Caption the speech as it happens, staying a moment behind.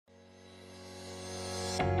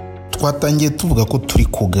Twatangiye tuvuga ko turi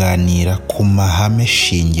kuganira ku mahame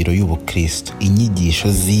shingiro y'ubukristo,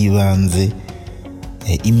 inyigisho z'ibanze,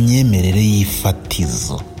 imyemerere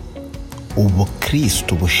y'ifatizo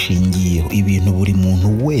ubukristo bushingiyeho, ibintu buri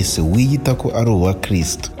muntu wese wiyita ko ari uwa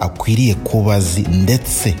Kristo akwiriye kuba azi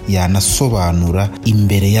ndetse yanasobanura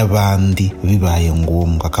imbere y'abandi bibaye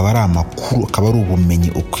ngombwa. Akaba ari amakuru, akaba ari ubumenyi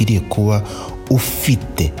ukwiriye kuba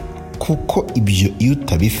ufite, kuko ibyo iyo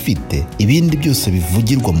utabifite ibindi byose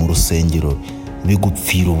bivugirwa mu rusengero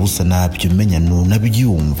bigupfira ubusa, nabyo umenya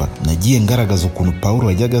nunabyumva. Nagiye ngaragaza ukuntu Pawulo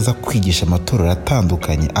yajyaga aza kwigisha amatorero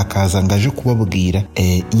atandukanye, akaza ngo aje kubabwira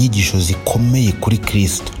inyigisho zikomeye kuri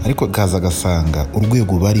Kristo, ariko akaza agasanga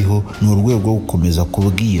urwego bariho ni urwego rwo gukomeza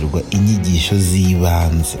kubwirwa inyigisho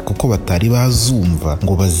z'ibanze, kuko batari bazumva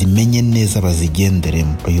ngo bazimenye neza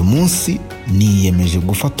bazigenderemo. Uyu munsi niyemeje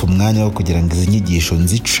gufata umwanya wo kugira ngo izi nyigisho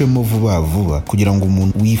nzicemo vuba vuba, kugira ngo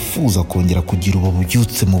umuntu wifuza kongera kugira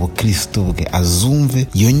ububyutse mu bukristo bwe azumve,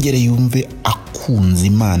 yongere yumve akunze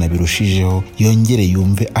Imana birushijeho, yongere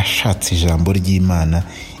yumve ashatse ijambo ry'Imana,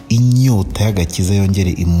 inyota y'agakiza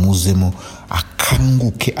yongere imuzemo,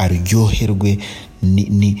 akanguke aryoherwe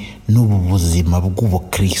n'ubu buzima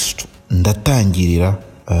bw'ubukristo. Ndatangirira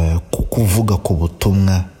kuvuga ku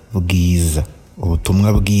butumwa bwiza.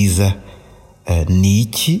 Ubutumwa bwiza ni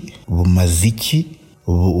iki? Bumaze iki?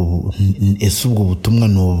 Ese ubwo butumwa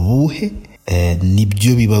ni ubuhe?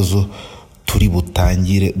 Nibyo bibazo turi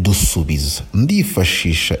butangire dusubiza.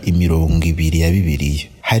 Ndifashisha imirongo 2 ya Bibiliya.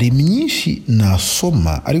 Hari myinshi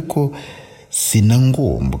nasoma ariko sina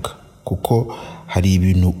ngombwa, kuko hari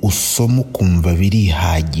ibintu usoma ukumva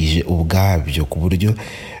birihagije ubwabyo ku buryo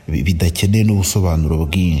bidakeneye n'ubusobanuro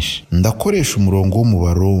bwinshi. Ndakoresha umurongo wo mu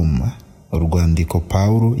Baroma, urwandiko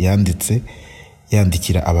Pawulo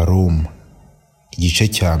yandikira Abaroma, igice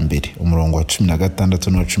cya 1 umurongo wa 16 na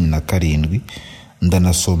 17.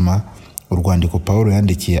 Ndanasoma urwandiko Pawulo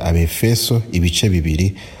yandikiye Abefeso, ibice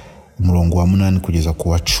 2 umurongo wa 8 kugeza ku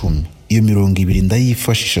wa 10. Iyo mirongo 2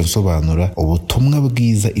 ndayifashisha nsobanura ubutumwa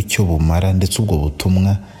bwiza icyo bumara, ndetse ubwo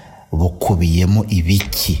butumwa bukubiyemo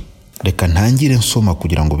ibiki. Reka ntangire nsoma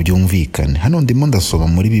kugira ngo byumvikane. Hano ndimo ndasoma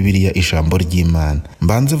muri Bibiliya ijambo ry'Imana.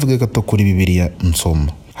 Mbanze vuge gato kuri Bibiliya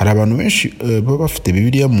nsoma. Hari abantu benshi baba bafite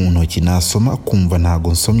Bibiliya mu ntoki, nasoma kumva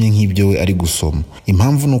ntago nsomye nk'ibyo we ari gusoma.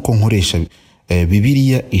 Impamvu nuko nkoresha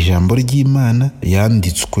Bibiliya ijambo ry'Imana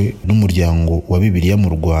yanditswe n'umuryango wa Bibiliya mu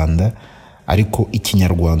Rwanda, ariko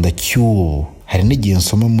ikinyarwanda cy'ubu. Hari n'igihe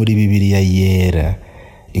nsoma muri Bibiliya yera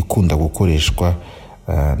ikunda gukoreshwa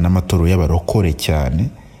n'amatorero y'abarokore cyane,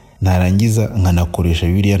 narangiza nkanakoresha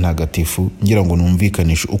Bibiliya ntagatifu ngira ngo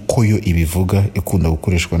numvikanishe uko yo ibivuga, ikunda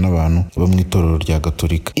gukoreshwa n'abantu bo mu itorero rya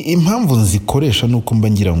Gatolika. Impamvu nzikoresha nuko mba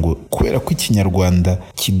ngira ngo kubera ko ikinyarwanda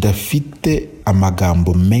kidafite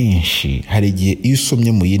amagambo menshi, hari igihe iyo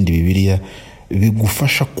usomye mu yindi Bibiliya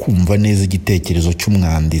bigufasha kumva neza igitekerezo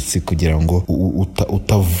cy'umwanditsi, kugira ngo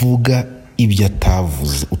utavuga ibyo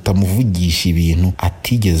atavuze, utamuvugisha ibintu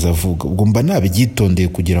atigeze avuga. Ubwo mba nabyitondeye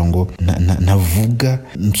kugira ngo navuga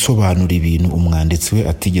nsobanura ibintu umwanditsi we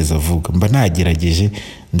atigeze avuga. Mba nagerageje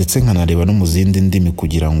ndetse nkanareba no mu zindi ndimi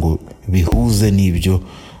kugira ngo bihuze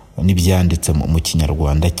n'ibyanditse mu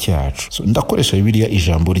kinyarwanda cyacu. Ndakoresha Bibiliya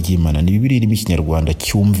ijambo ry'Imana. Ni Bibiliya irimo ikinyarwanda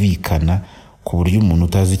cyumvikana ku buryo umuntu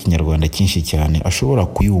utazi ikinyarwanda cyinshi cyane ashobora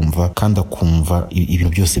kuyumva kandi akumva ibintu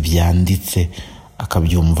byose byanditse,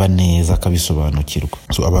 akabyumva neza, akabisobanukirwa.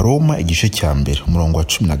 Abaroma igice cya 1 umurongo wa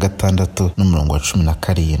 16 n'umurongo wa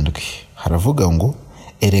 17 haravuga ngo,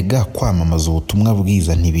 erega kwamamaza ubutumwa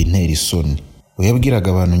bwiza ntibintera isoni.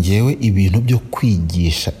 Yabwiraga abantu, ngewe ibintu byo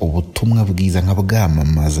kwigisha ubutumwa bwiza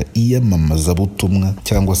nkabwamamaza, iyamamaza butumwa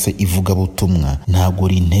cyangwa se ivuga butumwa, ntago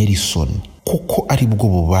rintera isoni, kuko ari bwo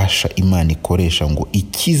bubasha Imana ikoresha ngo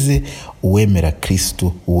ikize uwemera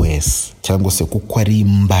Kristo wese, cyangwa se kuko ari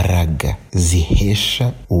imbaraga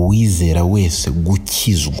zihesha uwizera wese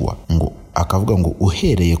gukizwa. Ngo akavuga ngo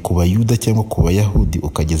uhereye ku Bayuda cyangwa ku Bayahudi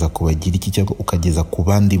ukageza ku Bagiriki cyangwa ukageza ku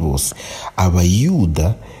bandi bose,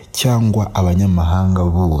 Abayuda cyangwa abanyamahanga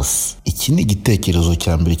bose. Iki ni igitekerezo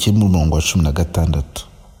cya mbere kiri mu murongo wa 16.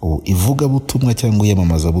 Ivuga butumwa cyangwa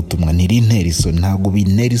iyamamaza butumwa ntirintera isoni, ntago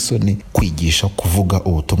bintera isoni kwigisha kuvuga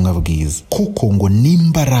ubutumwa bwiza, kuko ngo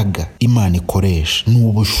n'imbaraga Imana ikoresha,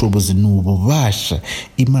 n'ubushobozi n'ububasha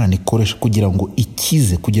Imana ikoresha kugira ngo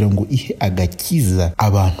ikize, kugira ngo ihe agakiza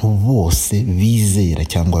abantu bose bizera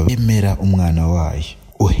cyangwa bemera umwana wayo,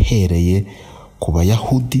 uhereye ku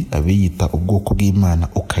Bayahudi abiyita ubwoko bw'Imana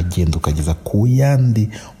ukagenda ukageza ku yandi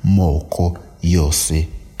moko yose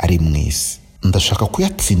ari mu isi. ndashaka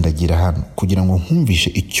kuyatsindagira hano kugira ngo nkumvishe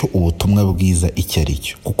icyo ubutumwa bwiza icyo ari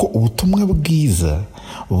cyo, kuko ubutumwa bwiza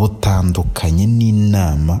butandukanye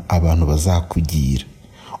n'inama abantu bazakugira.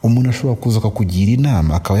 Umuntu ashobora kuza akakugira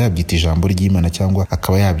inama akaba yabyita ijambo ry'Imana cyangwa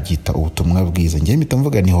akaba yabyita ubutumwa bwiza. Njye mpita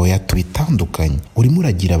mvuga ni hoya tubitandukanye. Urimo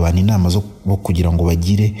uragira abantu inama zo kugira ngo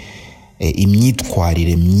bagire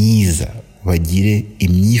imyitwarire myiza, bagire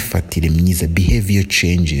imyifatire myiza, behavior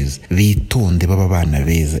changes, bitonde baba abana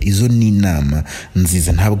beza. Izo ni inama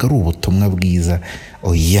nziza, ntabwo ari ubutumwa bwiza.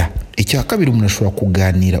 Oya. Icya kabiri, umuntu ashobora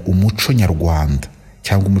kuganira umuco nyarwanda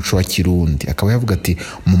cyangwa umuco wa Kirundi, akaba yavuga ati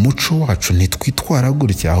mu muco wacu ntitwitwara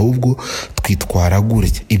gutya, ahubwo twitwara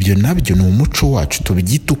gutya. Ibyo nabyo ni umuco wacu,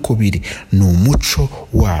 tubyita uko biri, ni umuco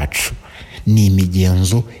wacu, ni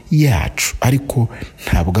imigenzo yacu, ariko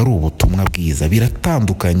ntabwo ari ubutumwa bwiza.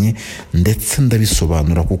 Biratandukanye ndetse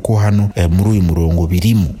ndabisobanura kuko hano muri uyu murongo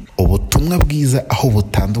birimo. Ubutumwa bwiza aho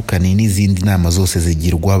butandukaniye n'izindi nama zose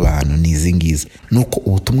zigirwa abantu ni izi ngizi, nuko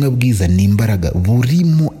ubutumwa bwiza ni imbaraga,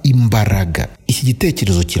 burimo imbaraga. Iki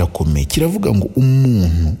gitekerezo kirakomeye, kiravuga ngo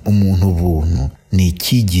umuntu buntu ni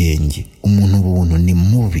ikigenge, umuntu buntu ni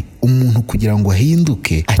mubi. Umuntu kugira ngo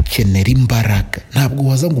ahinduke akenera imbaraga. Ntabwo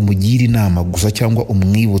waza ngo umugire inama gusa cyangwa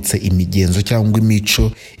umwibutse imigenzo cyangwa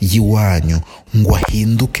imico y'iwanyu ngo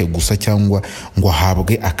ahinduke gusa cyangwa ngo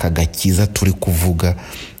ahabwe akagakiza turi kuvuga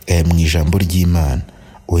mu ijambo ry'Imana.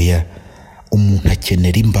 Oya, umuntu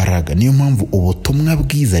akenera imbaraga. Niyo mpamvu ubutumwa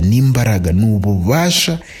bwiza ni imbaraga, ni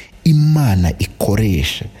ububasha Imana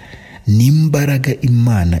ikoresha, ni imbaraga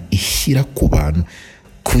Imana ishyira ku bantu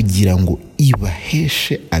kugira ngo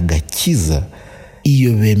ibaheshe agakiza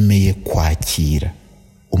iyo bemeye kwakira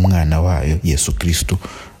umwana wayo Yesu Kristo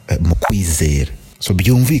mu kwizera. So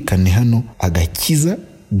byumvikane hano, agakiza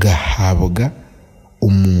gahabwa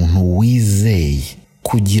umuntu wizeye.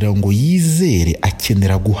 Kugira ngo yizere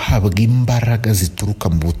akenera guhabwa imbaraga zituruka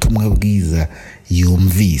mu butumwa bwiza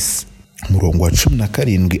yumvise. Umurongo wa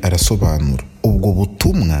 17 arasobanura, ubwo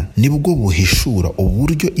butumwa nibwo buhishura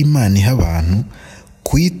uburyo Imana iha abantu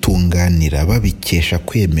kuyitunganira babikesha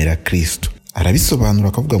kwemera Kristo. Arabisobanura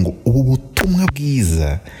akavuga ngo ubu butumwa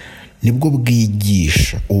bwiza nibwo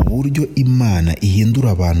bwigisha uburyo Imana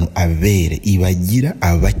ihindura abantu abere, ibagira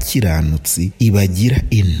abakiranutsi, ibagira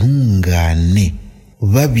intungane,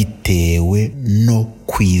 babitewe no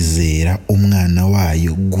kwizera umwana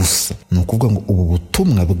wayo gusa. Ni ukuvuga ngo ubu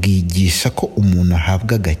butumwa bwigisha ko umuntu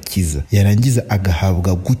ahabwa agakiza, yarangiza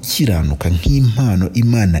agahabwa gukiranuka nk'impano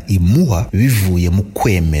Imana imuha bivuye mu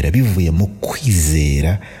kwemera, bivuye mu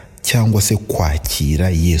kwizera cyangwa se kwakira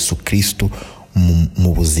Yesu Kristo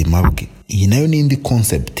mu buzima bwe. Iyi nayo n'indi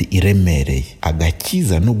concept iremereye.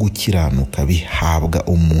 Agakiza no gukiranuka bihabwa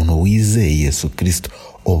umuntu wizeye Yesu Kristo.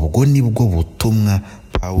 Ubwo nibwo butumwa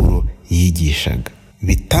Pawulo yigishaga,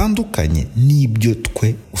 bitandukanye n'ibyo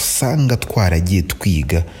twe usanga twaragiye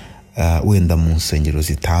twiga wenda mu nsengero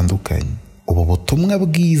zitandukanye. Ubu butumwa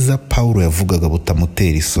bwiza Pawulo yavugaga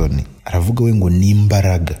butamutera isoni. Aravuga we ngo ni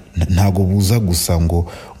imbaraga, ntago buza gusa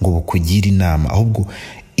ngo bukugire inama, ahubwo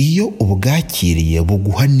iyo ubwakiriye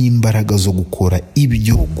buguha n'imbaraga zo gukora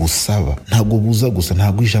ibyo gusaba. Ntabwo buza gusa,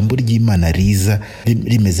 ntabwo ijambo ry'Imana riza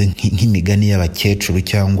rimeze nk'imigani y'abakecuru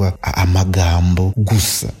cyangwa amagambo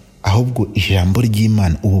gusa, ahubwo ijambo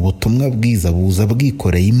ry'Imana, ubu butumwa bwiza buza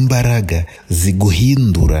bwikoreye imbaraga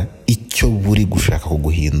ziguhindura icyo buri gushaka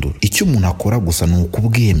kuguhindura. Icyo umuntu akora gusa ni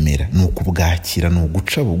ukubwemera, ni ukubwakira, ni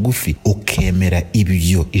uguca bugufi ukemera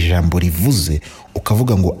ibyo ijambo rivuze,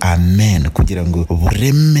 ukavuga ngo amen, kugira ngo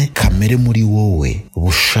bureme kamere muri wowe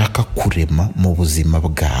bushaka kurema mu buzima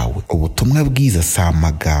bwawe. Ubutumwa bwiza si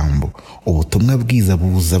amagambo, ubutumwa bwiza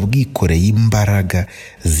buza bwikoreye imbaraga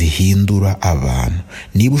zihindura abantu.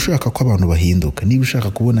 Niba ushaka ko abantu bahinduka, niba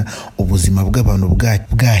ushaka kubona ubuzima bw'abantu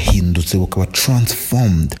bwahindutse bukaba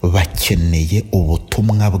transformed, bakeneye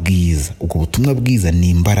ubutumwa bwiza. Ubwo butumwa bwiza ni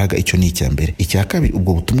imbaraga, icyo ni icya mbere. Icya kabiri,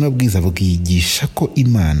 ubwo butumwa bwiza bwigisha ko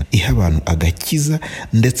Imana iha abantu agakiza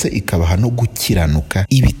ndetse ikabaha no gukiranuka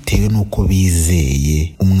ibitewe n'uko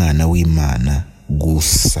bizeye umwana w'Imana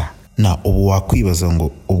gusa. Ubu wakwibaza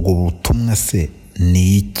ngo ubwo butumwa se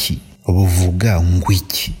ni iki? Buvuga ngo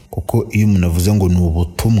iki? Kuko iyo umuntu avuze ngo ni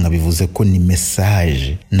ubutumwa bivuze ko ni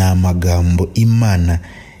message, ni amagambo Imana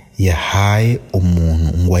yahaye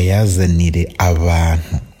umuntu ngo ayazanire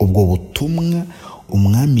abantu. Ubwo butumwa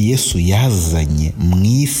umwami Yesu yazanye mu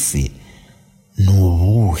isi ni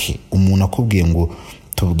ubuhe? Umuntu akubwiye ngo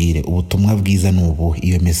tubwire ubutumwa bwiza n'ubu,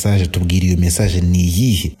 iyo message tubwire iyo message ni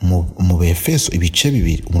iyihe. Mu Befeso ibice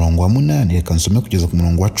 2 umurongo wa 8, reka nsome kugeza ku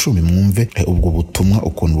murongo wa 10 mwumve ubwo butumwa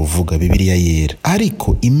ukuntu buvuga. Bibiliya yera: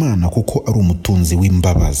 ariko Imana kuko ari umutunzi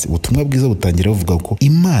w'imbabazi. Ubutumwa bwiza butangira buvuga ko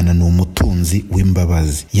Imana ni umutunzi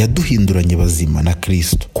w'imbabazi, yaduhinduranye bazima na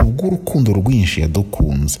Kristo kubw'urukundo rwinshi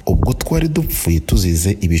yadukunze, ubwo twari dupfuye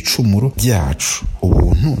tuzize ibicumuro byacu,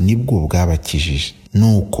 ubuntu nibwo bwabakijije.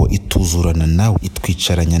 Nuko ituzurana nawe,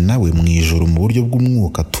 itwicaranya nawe mu ijuru mu buryo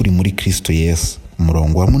bw'umwuka turi muri Kristo Yesu.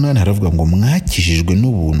 Umurongo wa 8 haravuga ngo mwakijijwe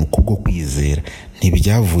n'ubuntu kubwo kwizera,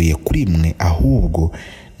 ntibyavuye kuri mwe ahubwo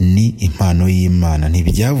ni impano y'Imana,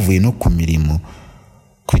 ntibyavuye no ku mirimo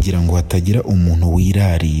kugira ngo hatagira umuntu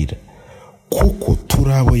wirarira, kuko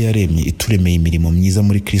turabo yaremye ituremeye imirimo myiza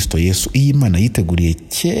muri Kristo Yesu, iyi Imana yiteguriye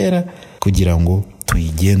kera kugira ngo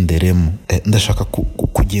tuyigenderemo. Ndashaka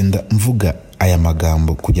kugenda mvuga aya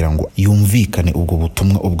magambo kugira ngo yumvikane ubwo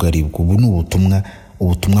butumwa ubwo ari bwo. Ubu ni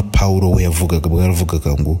ubutumwa Paulo we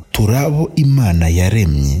bwaravugaga ngo turabo Imana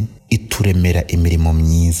yaremye ituremera imirimo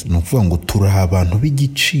myiza. Ni ukuvuga ngo turi abantu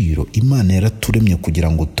b'igiciro, Imana yaraturemye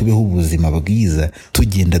kugira ngo tubeho ubuzima bwiza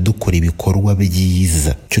tugenda dukora ibikorwa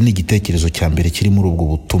byiza. Cyo ni igitekerezo cya mbere kiri muri ubwo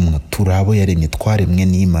butumwa. Turabo yaremye, twaremwe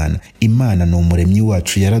n'Imana. Imana ni umuremyi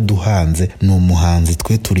wacu, yaraduhanze, ni umuhanzi,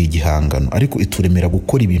 twe turi igihangano, ariko ituremera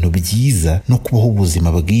gukora ibintu byiza no kubaho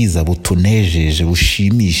ubuzima bwiza butunejeje,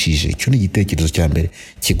 bushimishije. Cyo ni igitekerezo cya mbere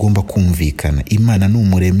kigomba kumvikana. Imana ni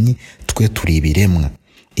umuremyi, twe turi ibiremwa.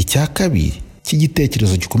 Icya kabiri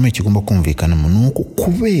cy'igitekerezo gikomeye kigomba kumvikana ni uko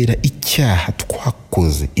kubera icyaha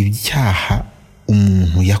twakoze, ibyaha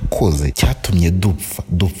umuntu yakoze cyatumye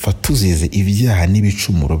dupfa tuzize ibyaha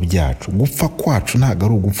n'ibicumuro byacu. Gupfa kwacu ntabwo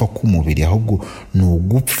ari ugupfa k'umubiri, ahubwo ni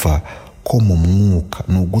ugupfa ko mu mwuka,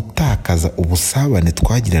 ni ugutakaza ubusabane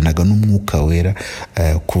twagiranaga n'umwuka wera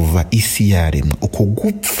kuva isi yaremwe. Uko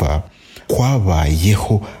gupfa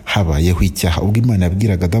kwabayeho, habayeho icyaha. Ubwo Imana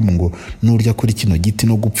yabwiraga Adamu ngo nurya kuri kino giti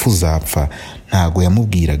no gupfa uzapfa, ntago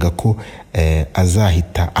yamubwiraga ko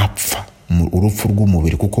azahita apfa mu urupfu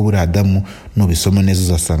rw'umubiri, kuko buri Adamu nubisoma neza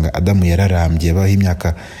uzasanga Adamu yararambye, baho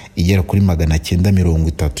imyaka igera kuri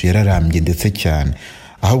 930, yararambye ndetse cyane.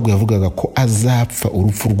 Ahubwo yavugaga ko azapfa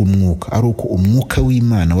urupfu rw'umwuka, ari uko umwuka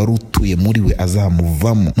w'Imana wari utuye muri we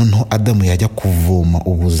azamuvamo, noneho Adamu yajya kuvoma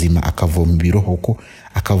ubuzima, akavoma ibiroho, ko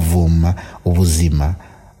akavoma ubuzima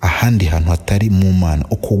ahandi hantu hatari mu Mana.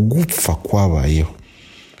 Uko gupfa kwabayeho.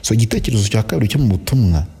 So igitekerezo cya kabiri cyo mu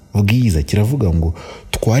butumwa bwiza kiravuga ngo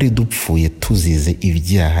twari dupfuye tuzize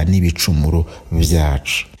ibyaha n'ibicumuro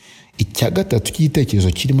byacu. Icya gatatu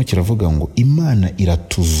cy'igitekerezo kirimo kiravuga ngo Imana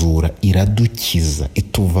iratuzura, iradukiza,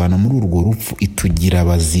 ituvana muri urwo rupfu, itugira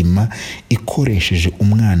abazima ikoresheje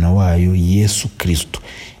umwana wayo Yesu Kristo.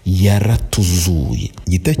 Yaratuzuye.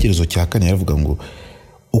 Igitekerezo cya kane yaravuga ngo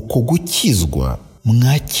uko gukizwa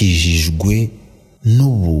mwakijijwe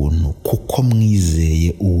n'ubuntu kuko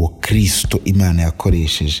mwizeye uwo Kristo Imana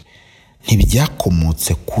yakoresheje,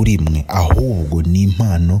 ntibyakomotse kuri mwe ahubwo ni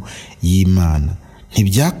impano y'Imana.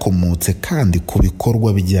 Ntibyakomotse kandi ku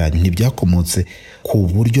bikorwa byanyu, ntibyakomotse ku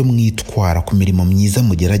buryo mwitwara, ku mirimo myiza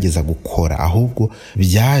mugerageza gukora, ahubwo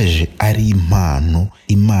byaje ari impano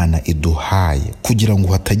Imana iduhaye kugira ngo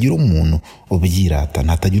hatagira umuntu ubyirata,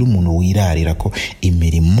 hatagira umuntu wirarira ko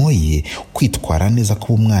imirimo ye, kwitwara neza,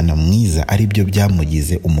 kuba umwana mwiza ari byo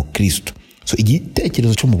byamugize umukristo. So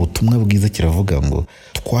igitekerezo cyo mu butumwa bwiza kiravuga ngo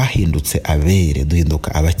twahindutse abere,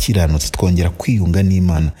 duhinduka abakiranutse, twongera kwiyunga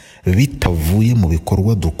n'Imana bitavuye mu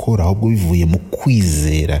bikorwa dukora, ahubwo bivuye mu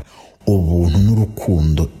kwizera ubuntu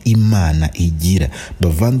n'urukundo Imana igira.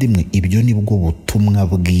 Bavandimwe, ibyo nibwo butumwa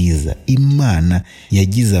bwiza. Imana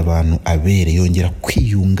yagize abantu abere, yongera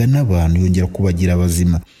kwiyunga n'abantu, yongera kubagira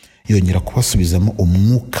abazima, yongera kubasubizamo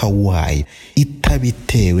umwuka wayo,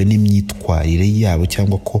 itabitewe n'imyitwarire yabo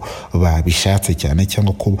cyangwa ko babishatse cyane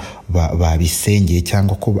cyangwa ko babisengeye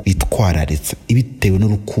cyangwa ko itwararitse, ibitewe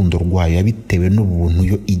n'urukundo rwayo, yabitewe n'ubuntu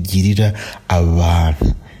yo igirira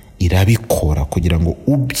abantu. Irabikora kugira ngo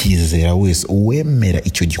ubyizera wese, uwemera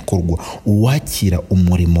icyo gikorwa, uwakira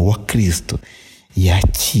umurimo wa Kristo,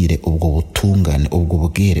 yakire ubwo butungane, ubwo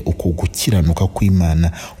bwere, uko gukiranuka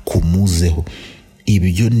kw'Imana kumuzeho.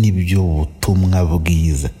 Ibyo nibyo butumwa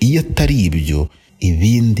bwiza. Iyo atari ibyo,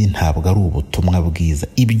 ibindi ntabwo ari ubutumwa bwiza.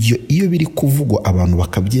 Ibyo iyo biri kuvugwa abantu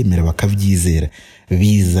bakabyemera bakabyizera,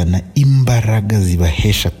 bizana imbaraga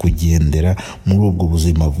zibahesha kugendera muri ubwo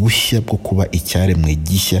buzima bushya bwo kuba icyaremwe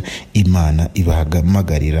gishya Imana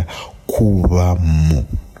ibahamagarira kubamo.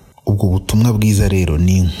 Ubwo butumwa bwiza rero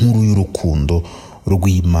ni inkuru y'urukundo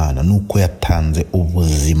rw'Imana, nuko yatanze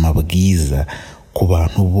ubuzima bwiza ku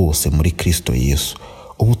bantu bose muri Kristo Yesu.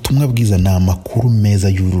 Ubutumwa bwiza ni amakuru meza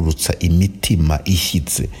yururutsa imitima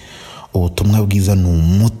ishyitse. Ubutumwa bwiza ni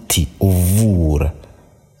umuti uvura,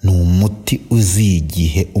 ni umuti uzi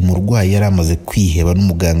igihe umurwayi yari amaze kwiheba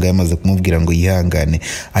n'umuganga yamaze kumubwira ngo yihangane,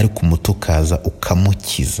 ariko umuti ukaza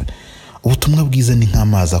ukamukiza. Ubutumwa bwiza ni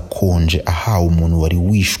nk'amazi akonje ahawe umuntu wari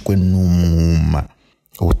wishwe n'umwuma.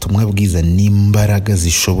 Ubutumwa bwiza ni imbaraga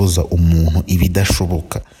zishoboza umuntu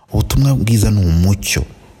ibidashoboka. Ubutumwa bwiza ni umucyo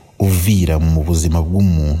uvira mu buzima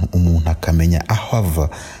bw'umuntu, umuntu akamenya aho ava,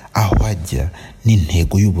 aho ajya,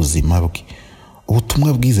 n'intego y'ubuzima bwe.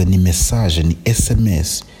 Ubutumwa bwiza ni message, ni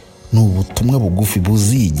SMS, ni ubutumwa bugufi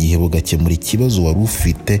buziye igihe bugakemura ikibazo wari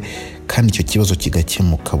ufite, kandi icyo kibazo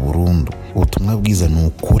kigakemuka burundu. Ubutumwa bwiza ni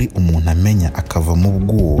ukuri umuntu amenya akava mu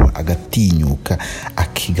bwoba, agatinyuka,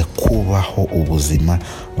 akiga kubaho ubuzima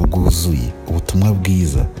bwuzuye. Ubutumwa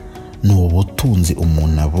bwiza ni ubutunzi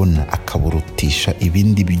umuntu abona akaburutisha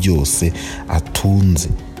ibindi byose atunze.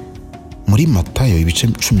 Muri Matayo ibice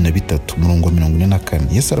 13:44,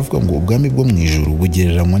 Yesu aravuga ngo ubwami bwo mu ijuru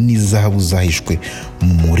bugereranywa n'izahabu zahishwe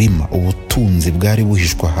mu murima. Ubutunzi bwari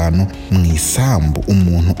buhishwe ahantu mu isambu,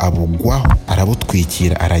 umuntu abugwaho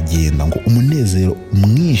arabutwikira aragenda, ngo umunezero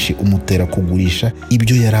mwinshi umutera kugurisha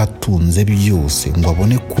ibyo yari atunze byose ngo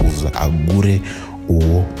abone kuza agure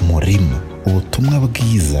uwo murima. Ubutumwa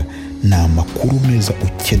bwiza ni amakuru meza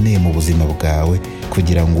ukeneye mu buzima bwawe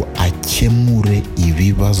kugira ngo akemure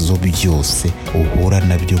ibibazo byose uhura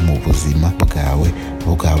nabyo mu buzima bwawe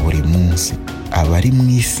bwa buri munsi. Abari mu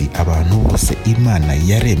isi, abantu bose Imana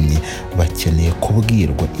yaremye bakeneye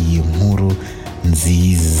kubwirwa iyi nkuru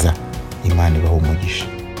nziza. Imana ibahe umugisha.